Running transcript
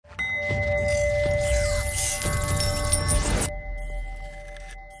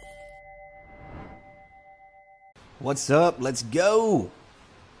What's up? Let's go.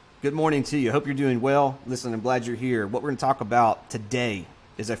 Good morning to you. Hope you're doing well. Listen, I'm glad you're here. What we're going to talk about today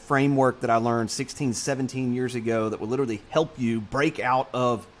is a framework that I learned 16, 17 years ago that will literally help you break out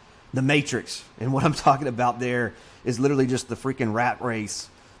of the matrix. And what I'm talking about there is literally just the freaking rat race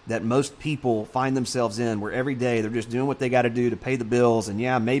that most people find themselves in, where every day they're just doing what they got to do to pay the bills. And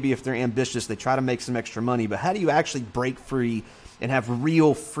yeah, maybe if they're ambitious, they try to make some extra money. But how do you actually break free and have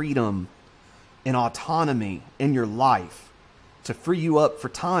real freedom and autonomy in your life to free you up for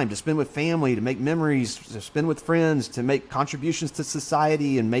time, to spend with family, to make memories, to spend with friends, to make contributions to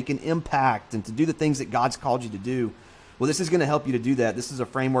society and make an impact and to do the things that God's called you to do? Well, this is going to help you to do that. This is a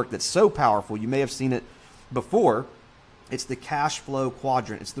framework that's so powerful. You may have seen it before. It's the cash flow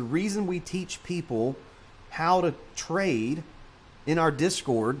quadrant. It's the reason we teach people how to trade in our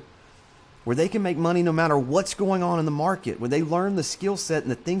Discord, where they can make money no matter what's going on in the market, where they learn the skill set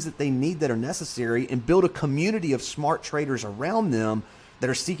and the things that they need that are necessary and build a community of smart traders around them that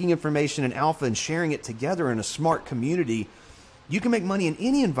are seeking information and alpha and sharing it together in a smart community. You can make money in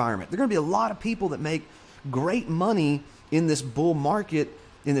any environment. There are going to be a lot of people that make great money in this bull market,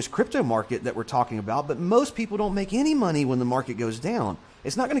 in this crypto market that we're talking about, but most people don't make any money when the market goes down.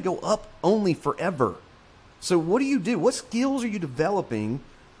 It's not going to go up only forever. So what do you do? What skills are you developing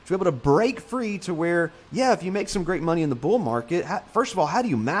to be able to break free to where, yeah, if you make some great money in the bull market, first of all, how do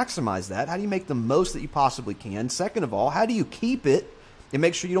you maximize that? How do you make the most that you possibly can? Second of all, how do you keep it and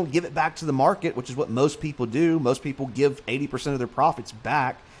make sure you don't give it back to the market, which is what most people do. Most people give 80% of their profits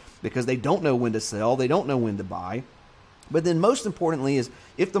back because they don't know when to sell. They don't know when to buy. But then most importantly is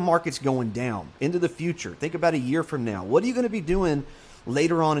if the market's going down into the future, think about a year from now, what are you going to be doing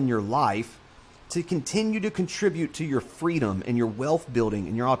later on in your life to continue to contribute to your freedom and your wealth building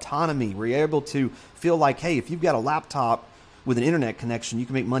and your autonomy, where you're able to feel like, hey, if you've got a laptop with an internet connection, you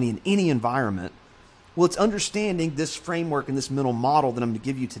can make money in any environment? Well, it's understanding this framework and this mental model that I'm going to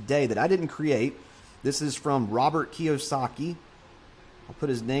give you today that I didn't create. This is from Robert Kiyosaki. I'll put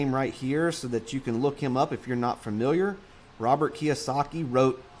his name right here so that you can look him up if you're not familiar. Robert Kiyosaki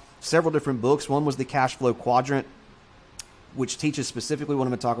wrote several different books. One was the Cash Flow Quadrant, which teaches specifically what I'm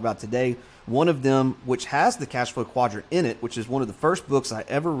going to talk about today. One of them, which has the cash flow quadrant in it, which is one of the first books I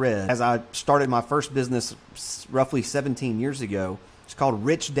ever read as I started my first business roughly 17 years ago. It's called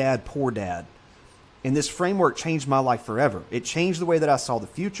Rich Dad, Poor Dad. And this framework changed my life forever. It changed the way that I saw the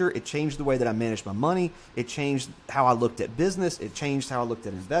future. It changed the way that I managed my money. It changed how I looked at business. It changed how I looked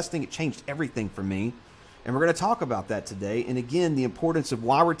at investing. It changed everything for me. And we're going to talk about that today. And again, the importance of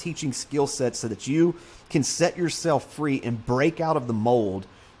why we're teaching skill sets so that you can set yourself free and break out of the mold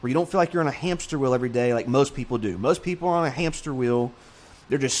where you don't feel like you're on a hamster wheel every day like most people do. Most people are on a hamster wheel.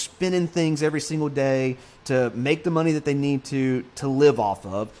 They're just spinning things every single day to make the money that they need to live off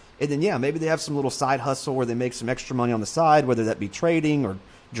of. And then, yeah, maybe they have some little side hustle where they make some extra money on the side, whether that be trading or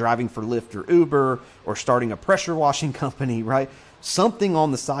driving for Lyft or Uber or starting a pressure washing company, right? Something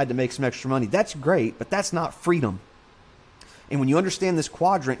on the side to make some extra money. That's great, but that's not freedom. And when you understand this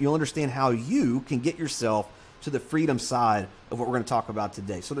quadrant, you'll understand how you can get yourself to the freedom side of what we're going to talk about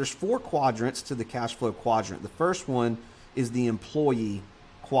today. So there's 4 quadrants to the cash flow quadrant. The first one is the employee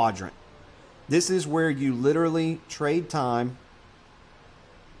quadrant. This is where you literally trade time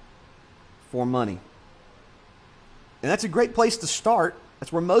for money. And that's a great place to start.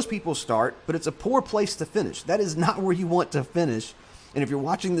 That's where most people start, but it's a poor place to finish. That is not where you want to finish. And if you're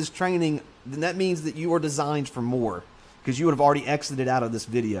watching this training, then that means that you are designed for more, because you would have already exited out of this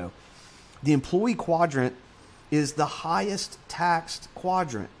video. The employee quadrant is the highest taxed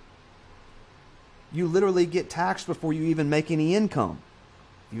quadrant. You literally get taxed before you even make any income.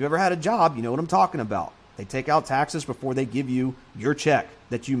 If you've ever had a job, you know what I'm talking about. They take out taxes before they give you your check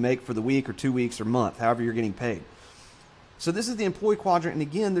that you make for the week or 2 weeks or month, however you're getting paid. So this is the employee quadrant, and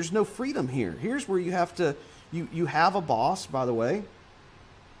again, there's no freedom here. Here's where you have to, you have a boss, by the way,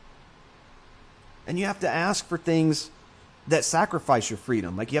 and you have to ask for things that sacrifice your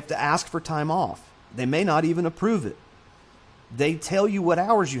freedom. Like you have to ask for time off. They may not even approve it. They tell you what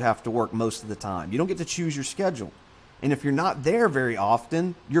hours you have to work most of the time. You don't get to choose your schedule. And if you're not there very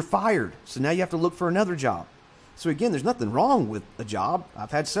often, you're fired. So now you have to look for another job. So again, there's nothing wrong with a job.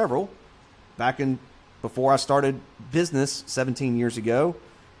 I've had several. Before I started business 17 years ago,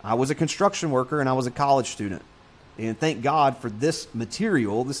 I was a construction worker and I was a college student. And thank God for this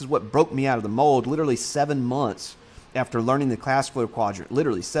material. This is what broke me out of the mold. Literally 7 months after learning the cash flow quadrant,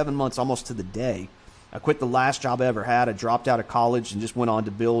 literally 7 months almost to the day, I quit the last job I ever had. I dropped out of college and just went on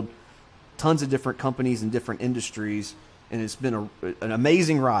to build tons of different companies in different industries. And it's been an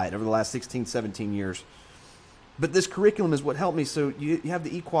amazing ride over the last 16, 17 years. But this curriculum is what helped me. So you have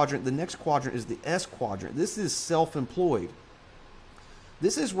the E quadrant. The next quadrant is the S quadrant. This is self-employed.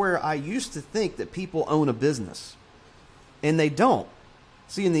 This is where I used to think that people own a business, and they don't.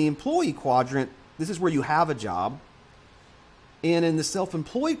 See, in the employee quadrant, this is where you have a job. And in the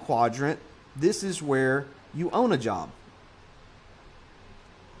self-employed quadrant, this is where you own a job.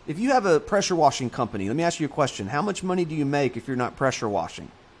 If you have a pressure washing company, let me ask you a question. How much money do you make if you're not pressure washing?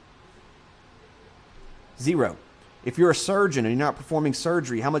 Zero. If you're a surgeon and you're not performing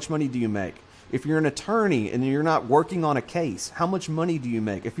surgery, how much money do you make? If you're an attorney and you're not working on a case, how much money do you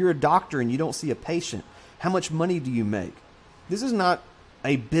make? If you're a doctor and you don't see a patient, how much money do you make? This is not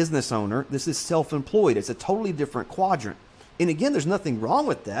a business owner. This is self-employed. It's a totally different quadrant. And again, there's nothing wrong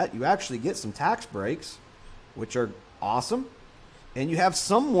with that. You actually get some tax breaks, which are awesome. And you have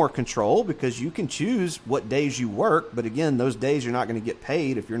some more control because you can choose what days you work. But again, those days you're not going to get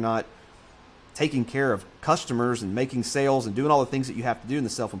paid if you're not taking care of customers and making sales and doing all the things that you have to do in the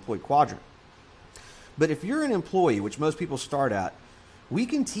self-employed quadrant. But if you're an employee, which most people start at, we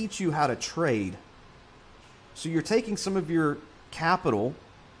can teach you how to trade. So you're taking some of your capital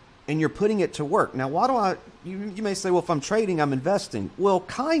and you're putting it to work. Now, why do you may say, well, if I'm trading, I'm investing. Well,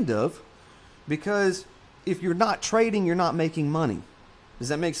 kind of, because if you're not trading, you're not making money. Does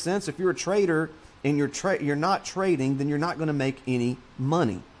that make sense? If you're a trader and you're not trading, then you're not going to make any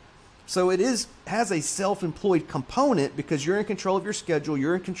money. So it has a self-employed component because you're in control of your schedule,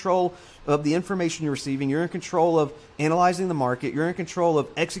 you're in control of the information you're receiving, you're in control of analyzing the market, you're in control of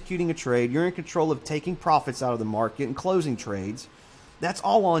executing a trade, you're in control of taking profits out of the market and closing trades. That's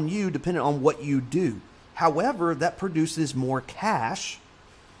all on you depending on what you do. However, that produces more cash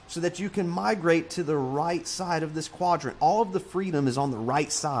so that you can migrate to the right side of this quadrant. All of the freedom is on the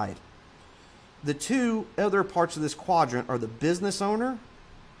right side. The two other parts of this quadrant are the business owner.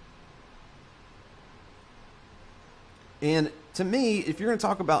 And to me, if you're going to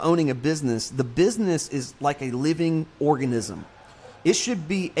talk about owning a business, the business is like a living organism. It should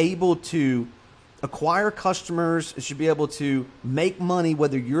be able to acquire customers. It should be able to make money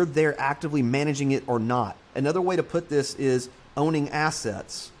whether you're there actively managing it or not. Another way to put this is owning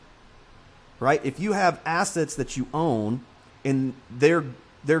assets, right? If you have assets that you own and they're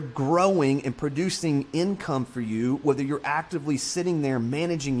growing and producing income for you, whether you're actively sitting there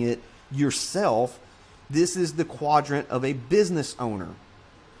managing it yourself, this is the quadrant of a business owner.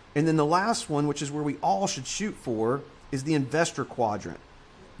 And then the last one, which is where we all should shoot for, is the investor quadrant.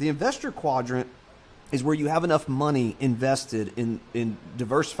 The investor quadrant is where you have enough money invested in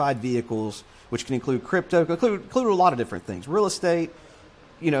diversified vehicles, which can include crypto, include a lot of different things. Real estate,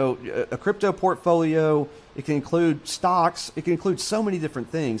 a crypto portfolio. It can include stocks. It can include so many different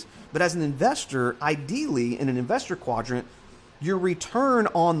things. But as an investor, ideally in an investor quadrant, your return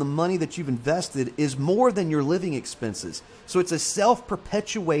on the money that you've invested is more than your living expenses. So it's a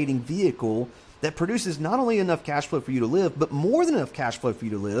self-perpetuating vehicle that produces not only enough cash flow for you to live, but more than enough cash flow for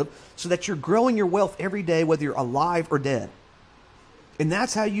you to live so that you're growing your wealth every day, whether you're alive or dead. And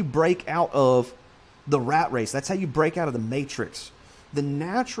that's how you break out of the rat race. That's how you break out of the matrix. The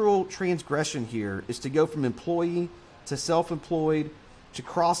natural transgression here is to go from employee to self-employed, to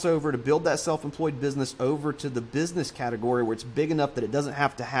cross over, to build that self-employed business over to the business category where it's big enough that it doesn't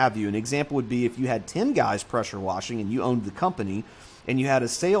have to have you. An example would be if you had 10 guys pressure washing and you owned the company, and you had a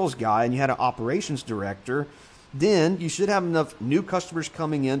sales guy and you had an operations director, then you should have enough new customers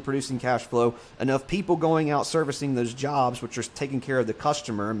coming in, producing cash flow, enough people going out servicing those jobs, which are taking care of the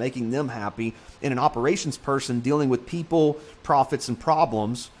customer and making them happy, and an operations person dealing with people, profits, and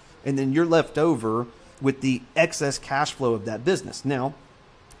problems, and then you're left over with the excess cash flow of that business. Now,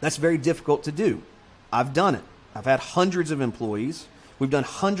 that's very difficult to do. I've done it. I've had hundreds of employees. We've done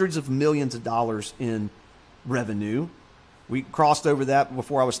hundreds of millions of dollars in revenue. We crossed over that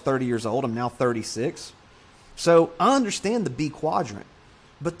before I was 30 years old. I'm now 36. So I understand the B quadrant,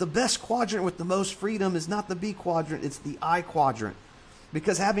 but the best quadrant with the most freedom is not the B quadrant, it's the I quadrant.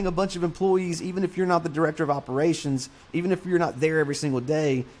 Because having a bunch of employees, even if you're not the director of operations, even if you're not there every single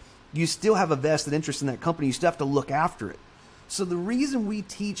day, you still have a vested interest in that company. You still have to look after it. So the reason we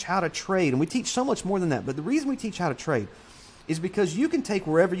teach how to trade, and we teach so much more than that, but the reason we teach how to trade is because you can take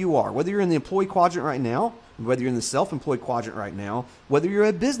wherever you are, whether you're in the employee quadrant right now, whether you're in the self-employed quadrant right now, whether you're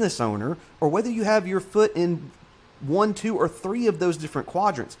a business owner, or whether you have your foot in 1, 2, or 3 of those different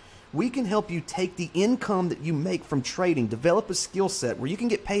quadrants. We can help you take the income that you make from trading, develop a skill set where you can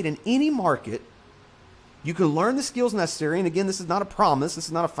get paid in any market. You can learn the skills necessary. And again, this is not a promise. This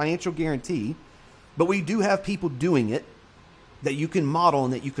is not a financial guarantee. But we do have people doing it. that you can model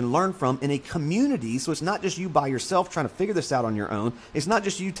and that you can learn from in a community. So it's not just you by yourself trying to figure this out on your own. It's not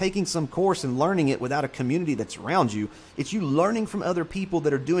just you taking some course and learning it without a community that's around you. It's you learning from other people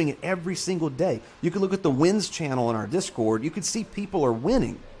that are doing it every single day. You can look at the wins channel in our Discord. You can see people are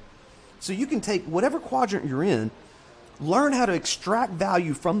winning. So you can take whatever quadrant you're in, learn how to extract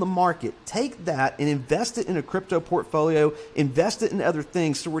value from the market, take that and invest it in a crypto portfolio, invest it in other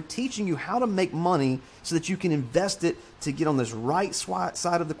things. So we're teaching you how to make money so that you can invest it to get on this right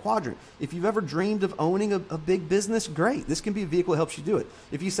side of the quadrant. If you've ever dreamed of owning a big business, great. This can be a vehicle that helps you do it.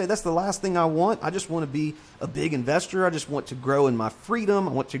 If you say, that's the last thing I want, I just want to be a big investor, I just want to grow in my freedom,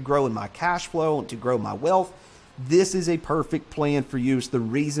 I want to grow in my cash flow, I want to grow my wealth, this is a perfect plan for you. It's the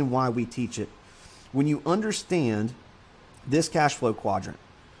reason why we teach it. When you understand this cash flow quadrant,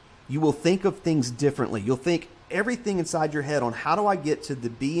 you will think of things differently. You'll think everything inside your head on how do I get to the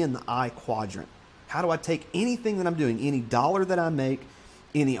B and the I quadrant? How do I take anything that I'm doing, any dollar that I make,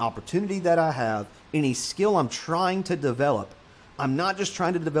 any opportunity that I have, any skill I'm trying to develop? I'm not just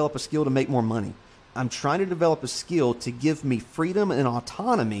trying to develop a skill to make more money. I'm trying to develop a skill to give me freedom and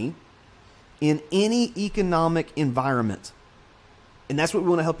autonomy in any economic environment. And that's what we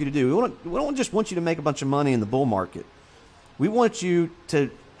want to help you to do. We don't just want you to make a bunch of money in the bull market. We want you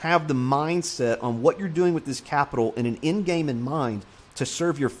to have the mindset on what you're doing with this capital and an end game in mind to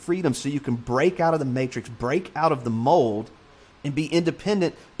serve your freedom so you can break out of the matrix, break out of the mold, and be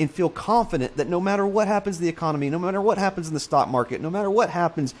independent and feel confident that no matter what happens to the economy, no matter what happens in the stock market, no matter what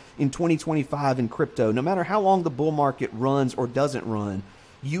happens in 2025 in crypto, no matter how long the bull market runs or doesn't run,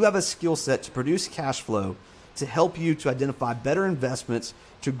 you have a skill set to produce cash flow to help you to identify better investments,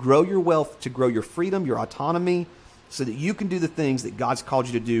 to grow your wealth, to grow your freedom, your autonomy, so that you can do the things that God's called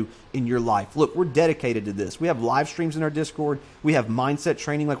you to do in your life. Look, we're dedicated to this. We have live streams in our Discord. We have mindset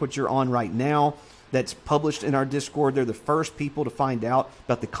training like what you're on right now that's published in our Discord. They're the first people to find out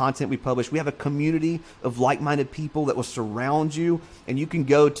about the content we publish. We have a community of like-minded people that will surround you, and you can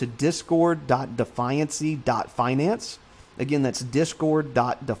go to discord.defiancy.finance. Again, that's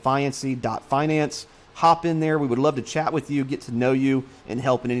discord.defiancy.finance. Hop in there. We would love to chat with you, get to know you, and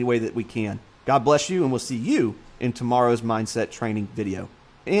help in any way that we can. God bless you, and we'll see you in tomorrow's mindset training video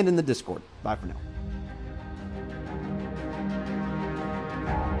and in the Discord. Bye for now.